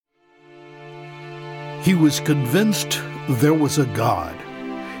He was convinced there was a God.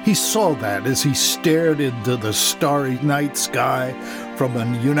 He saw that as he stared into the starry night sky from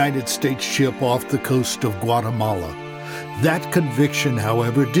a United States ship off the coast of Guatemala. That conviction,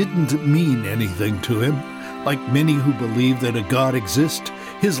 however, didn't mean anything to him. Like many who believe that a God exists,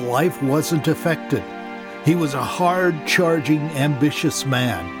 his life wasn't affected. He was a hard-charging, ambitious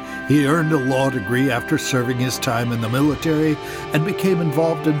man. He earned a law degree after serving his time in the military and became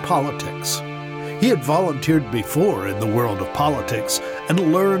involved in politics. He had volunteered before in the world of politics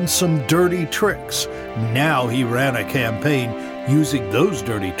and learned some dirty tricks. Now he ran a campaign using those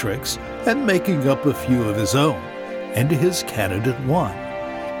dirty tricks and making up a few of his own, and his candidate won.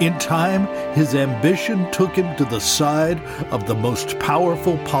 In time, his ambition took him to the side of the most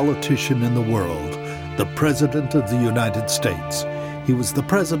powerful politician in the world, the President of the United States. He was the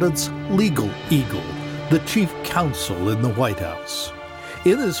president's legal eagle, the chief counsel in the White House.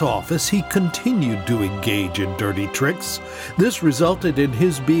 In his office, he continued to engage in dirty tricks. This resulted in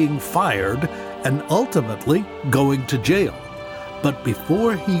his being fired and ultimately going to jail. But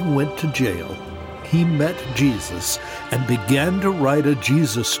before he went to jail, he met Jesus and began to write a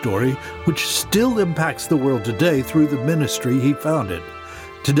Jesus story which still impacts the world today through the ministry he founded.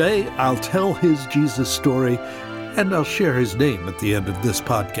 Today, I'll tell his Jesus story, and I'll share his name at the end of this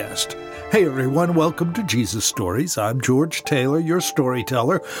podcast. Hey everyone, welcome to Jesus Stories. I'm George Taylor, your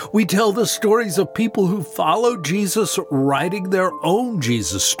storyteller. We tell the stories of people who followed Jesus, writing their own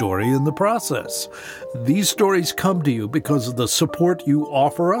Jesus story in the process. These stories come to you because of the support you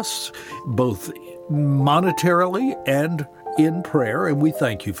offer us, both monetarily and in prayer, and we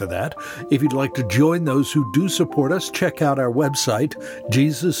thank you for that. If you'd like to join those who do support us, check out our website,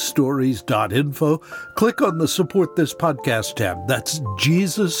 jesusstories.info. Click on the Support This Podcast tab. That's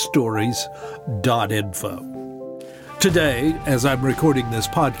jesusstories.info. Today, as I'm recording this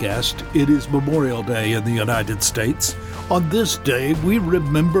podcast, it is Memorial Day in the United States. On this day, we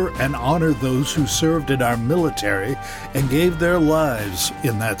remember and honor those who served in our military and gave their lives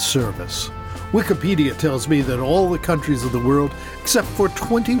in that service. Wikipedia tells me that all the countries of the world, except for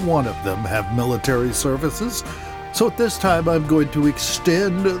 21 of them, have military services. So at this time, I'm going to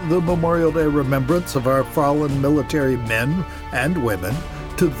extend the Memorial Day remembrance of our fallen military men and women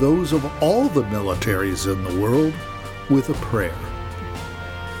to those of all the militaries in the world with a prayer.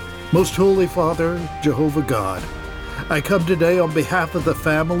 Most Holy Father, Jehovah God, I come today on behalf of the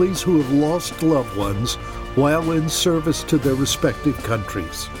families who have lost loved ones while in service to their respective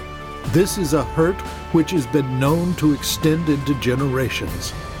countries. This is a hurt which has been known to extend into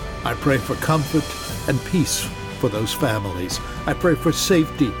generations. I pray for comfort and peace for those families. I pray for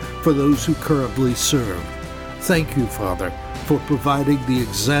safety for those who currently serve. Thank you, Father, for providing the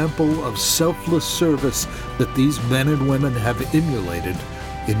example of selfless service that these men and women have emulated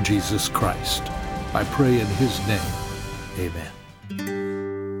in Jesus Christ. I pray in his name. Amen.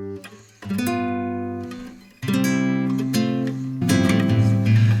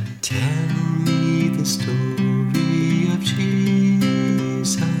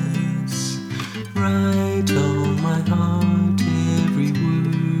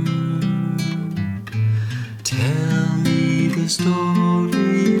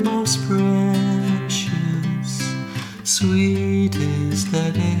 Story most precious, sweetest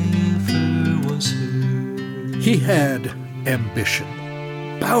that ever was heard. He had ambition,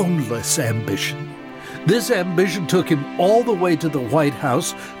 boundless ambition. This ambition took him all the way to the White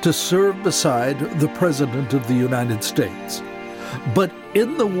House to serve beside the President of the United States. But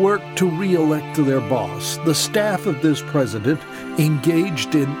in the work to re-elect their boss, the staff of this president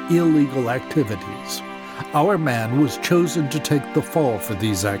engaged in illegal activities. Our man was chosen to take the fall for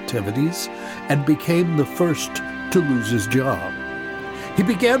these activities and became the first to lose his job. He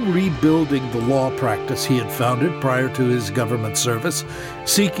began rebuilding the law practice he had founded prior to his government service.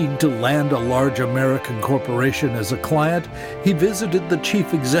 Seeking to land a large American corporation as a client, he visited the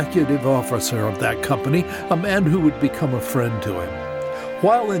chief executive officer of that company, a man who would become a friend to him.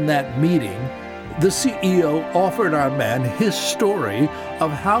 While in that meeting, the CEO offered our man his story of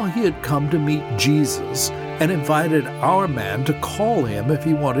how he had come to meet Jesus and invited our man to call him if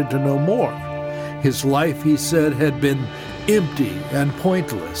he wanted to know more. His life, he said, had been empty and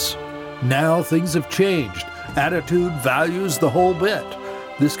pointless. Now things have changed. Attitude, values, the whole bit.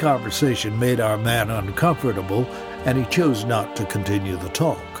 This conversation made our man uncomfortable, and he chose not to continue the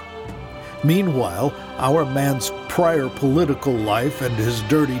talk. Meanwhile, our man's prior political life and his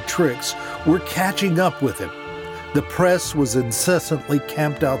dirty tricks were catching up with him. The press was incessantly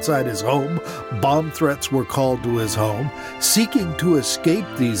camped outside his home. Bomb threats were called to his home. Seeking to escape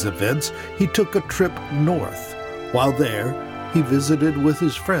these events, he took a trip north. While there, he visited with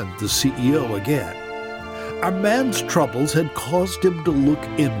his friend, the CEO, again. Our man's troubles had caused him to look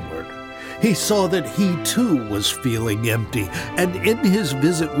inward. He saw that he too was feeling empty, and in his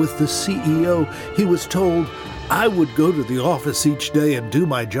visit with the CEO, he was told, I would go to the office each day and do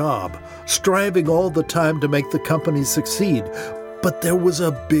my job, striving all the time to make the company succeed. But there was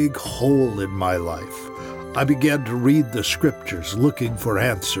a big hole in my life. I began to read the scriptures looking for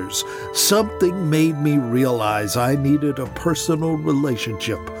answers. Something made me realize I needed a personal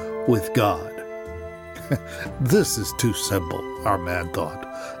relationship with God. This is too simple, our man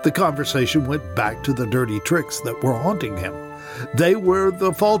thought. The conversation went back to the dirty tricks that were haunting him. They were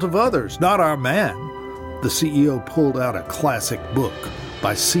the fault of others, not our man. The CEO pulled out a classic book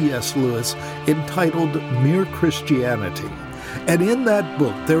by C.S. Lewis entitled Mere Christianity. And in that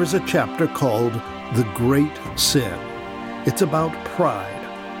book, there is a chapter called The Great Sin. It's about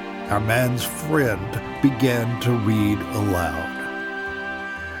pride. Our man's friend began to read aloud.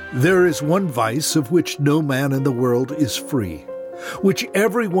 There is one vice of which no man in the world is free, which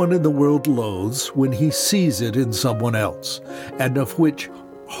everyone in the world loathes when he sees it in someone else, and of which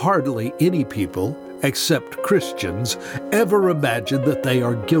hardly any people, except Christians, ever imagine that they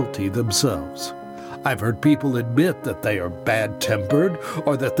are guilty themselves. I've heard people admit that they are bad-tempered,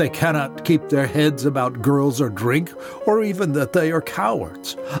 or that they cannot keep their heads about girls or drink, or even that they are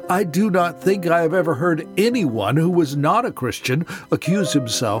cowards. I do not think I have ever heard anyone who was not a Christian accuse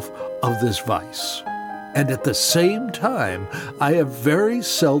himself of this vice. And at the same time, I have very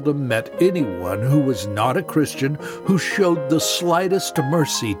seldom met anyone who was not a Christian who showed the slightest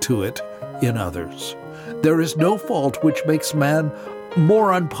mercy to it in others. There is no fault which makes man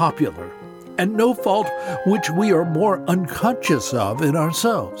more unpopular, and no fault which we are more unconscious of in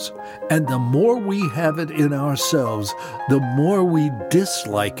ourselves. And the more we have it in ourselves, the more we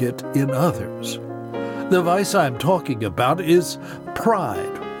dislike it in others. The vice I'm talking about is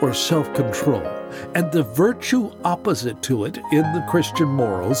pride or self-control, and the virtue opposite to it in the Christian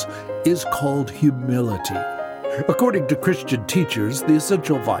morals is called humility. According to Christian teachers, the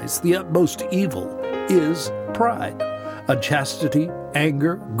essential vice, the utmost evil, is pride. Unchastity,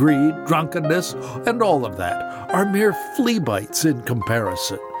 anger, greed, drunkenness, and all of that are mere flea bites in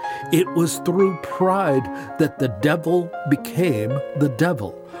comparison. It was through pride that the devil became the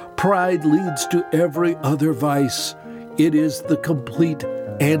devil. Pride leads to every other vice. It is the complete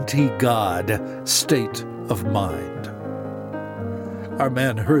anti-God state of mind. Our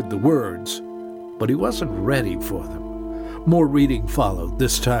man heard the words, but he wasn't ready for them. More reading followed,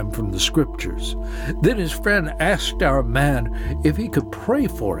 this time from the scriptures. Then his friend asked our man if he could pray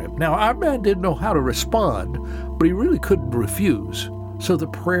for him. Now, our man didn't know how to respond, but he really couldn't refuse. So the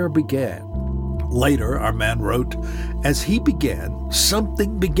prayer began. Later, our man wrote, as he began,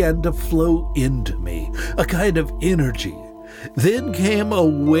 something began to flow into me, a kind of energy. Then came a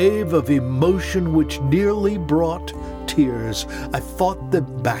wave of emotion which nearly brought tears. I fought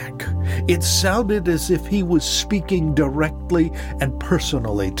them back. It sounded as if he was speaking directly and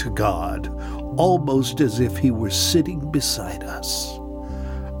personally to God, almost as if he were sitting beside us.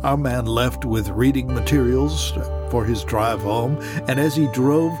 Our man left with reading materials for his drive home, and as he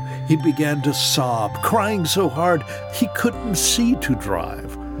drove, he began to sob, crying so hard he couldn't see to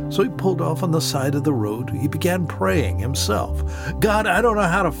drive. So he pulled off on the side of the road. He began praying himself. God, I don't know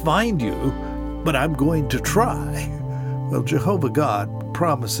how to find you, but I'm going to try. Well, Jehovah God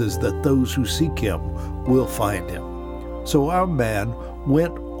promises that those who seek him will find him. So our man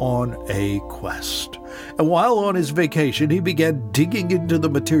went on a quest. And while on his vacation, he began digging into the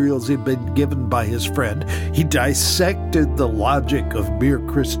materials he'd been given by his friend. He dissected the logic of mere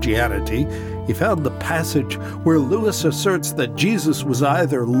Christianity. He found the passage where Lewis asserts that Jesus was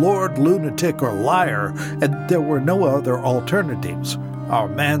either Lord, lunatic, or liar, and there were no other alternatives. Our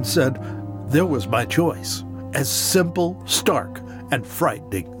man said, there was my choice. As simple, stark, and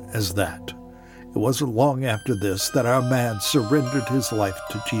frightening as that. It wasn't long after this that our man surrendered his life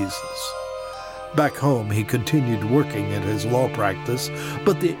to Jesus. Back home, he continued working at his law practice,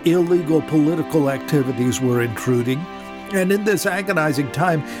 but the illegal political activities were intruding, and in this agonizing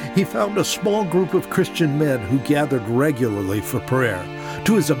time, he found a small group of Christian men who gathered regularly for prayer.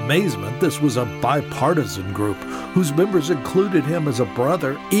 To his amazement, this was a bipartisan group whose members included him as a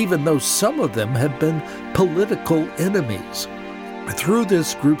brother, even though some of them had been political enemies. Through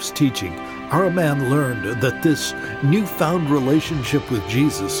this group's teaching, our man learned that this newfound relationship with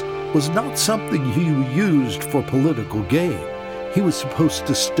Jesus was not something he used for political gain. He was supposed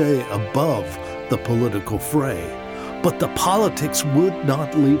to stay above the political fray. But the politics would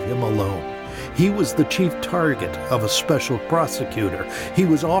not leave him alone. He was the chief target of a special prosecutor. He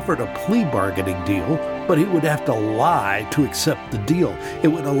was offered a plea bargaining deal, but he would have to lie to accept the deal. It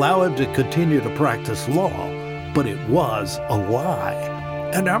would allow him to continue to practice law. but it was a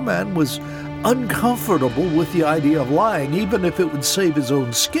lie. And our man was uncomfortable with the idea of lying, even if it would save his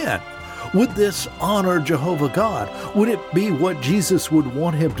own skin. Would this honor Jehovah God? Would it be what Jesus would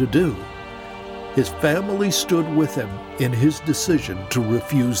want him to do? His family stood with him in his decision to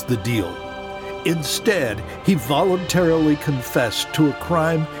refuse the deal. Instead, he voluntarily confessed to a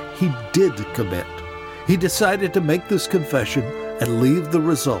crime he did commit. He decided to make this confession and leave the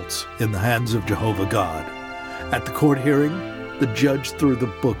results in the hands of Jehovah God. At the court hearing, the judge threw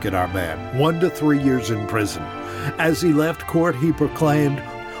the book at our man, 1 to 3 years in prison. As he left court, he proclaimed,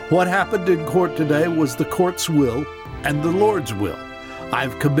 "What happened in court today was the court's will and the Lord's will.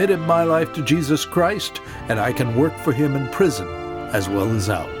 I've committed my life to Jesus Christ, and I can work for him in prison as well as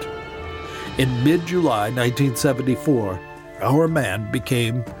out." In mid-July 1974, our man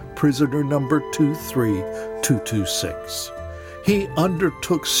became prisoner number 23226. He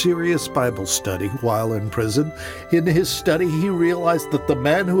undertook serious Bible study while in prison. In his study, he realized that the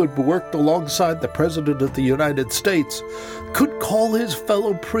man who had worked alongside the President of the United States could call his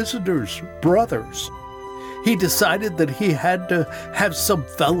fellow prisoners brothers. He decided that he had to have some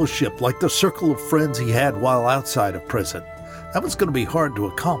fellowship like the circle of friends he had while outside of prison. That was going to be hard to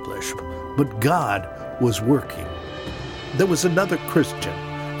accomplish, but God was working. There was another Christian,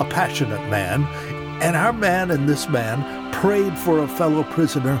 a passionate man, and our man and this man prayed for a fellow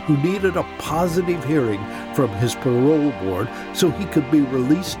prisoner who needed a positive hearing from his parole board so he could be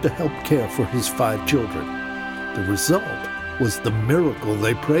released to help care for his 5 children. The result was the miracle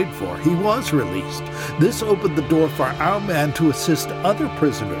they prayed for. He was released. This opened the door for our man to assist other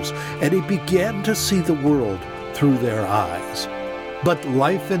prisoners, and he began to see the world through their eyes. But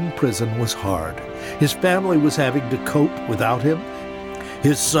life in prison was hard. His family was having to cope without him.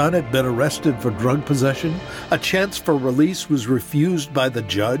 His son had been arrested for drug possession. A chance for release was refused by the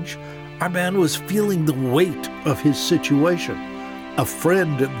judge. Our man was feeling the weight of his situation. A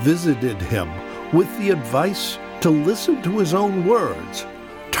friend visited him with the advice to listen to his own words.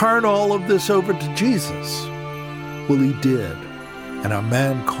 Turn all of this over to Jesus. Well, he did, and our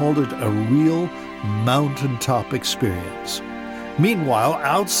man called it a real mountaintop experience. Meanwhile,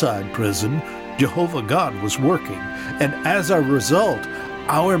 outside prison, Jehovah God was working, and as a result,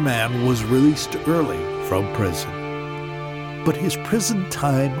 our man was released early from prison. But his prison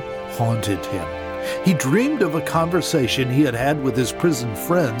time haunted him. He dreamed of a conversation he had had with his prison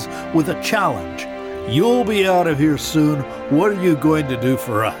friends with a challenge. "You'll be out of here soon. What are you going to do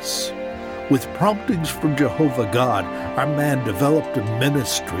for us?" With promptings from Jehovah God, our man developed a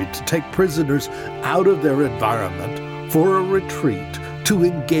ministry to take prisoners out of their environment for a retreat to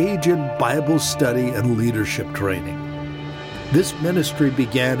engage in Bible study and leadership training. This ministry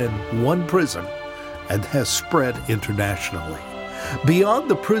began in one prison and has spread internationally. Beyond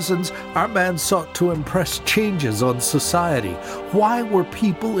the prisons, our man sought to impress changes on society. Why were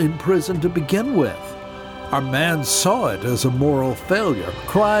people in prison to begin with? Our man saw it as a moral failure.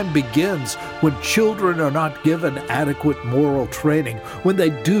 Crime begins when children are not given adequate moral training, when they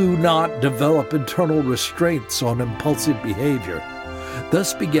do not develop internal restraints on impulsive behavior.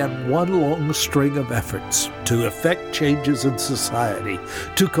 Thus began one long string of efforts to effect changes in society,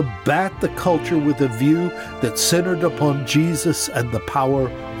 to combat the culture with a view that centered upon Jesus and the power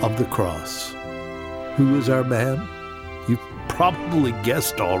of the cross. Who is our man? You've probably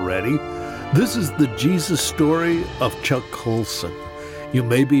guessed already. This is the Jesus story of Chuck Colson. You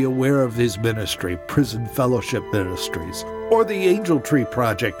may be aware of his ministry, Prison Fellowship Ministries, or the Angel Tree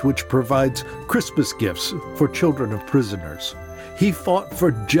Project, which provides Christmas gifts for children of prisoners. He fought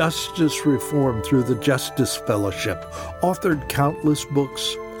for justice reform through the Justice Fellowship, authored countless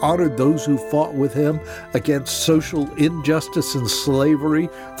books, honored those who fought with him against social injustice and slavery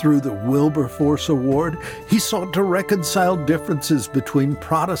through the Wilberforce Award. He sought to reconcile differences between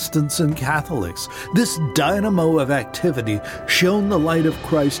Protestants and Catholics. This dynamo of activity shone the light of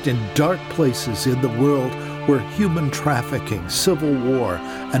Christ in dark places in the world where human trafficking, civil war,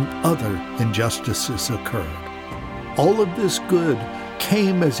 and other injustices occurred. All of this good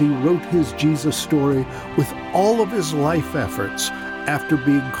came as he wrote his Jesus story with all of his life efforts after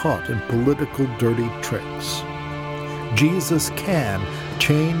being caught in political dirty tricks. Jesus can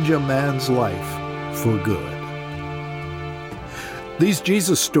change a man's life for good. These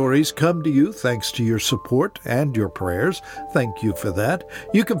Jesus stories come to you thanks to your support and your prayers. Thank you for that.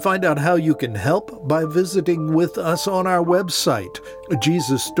 You can find out how you can help by visiting with us on our website,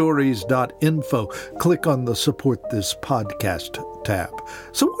 jesusstories.info. Click on the Support This Podcast tab.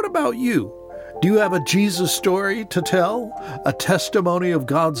 So what about you? Do you have a Jesus story to tell? A testimony of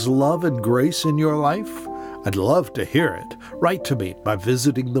God's love and grace in your life? I'd love to hear it. Write to me by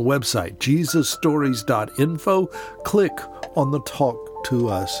visiting the website jesusstories.info. Click on the Talk to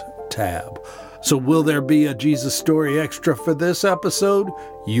Us tab. So will there be a Jesus Story Extra for this episode?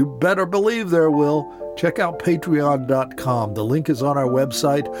 You better believe there will. Check out patreon.com. The link is on our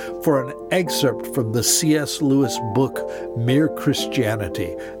website for an excerpt from the C.S. Lewis book, Mere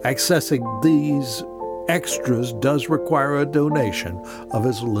Christianity. Accessing these extras does require a donation of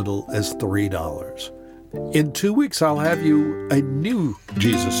as little as $3. In 2 weeks, I'll have you a new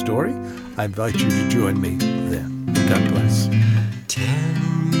Jesus story. I invite you to join me then. God bless. Tell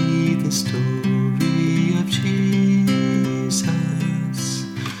me the story of Jesus.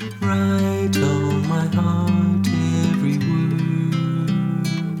 Write on my heart every word.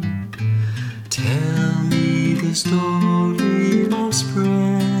 Tell me the story most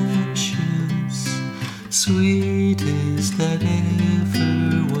precious, sweet.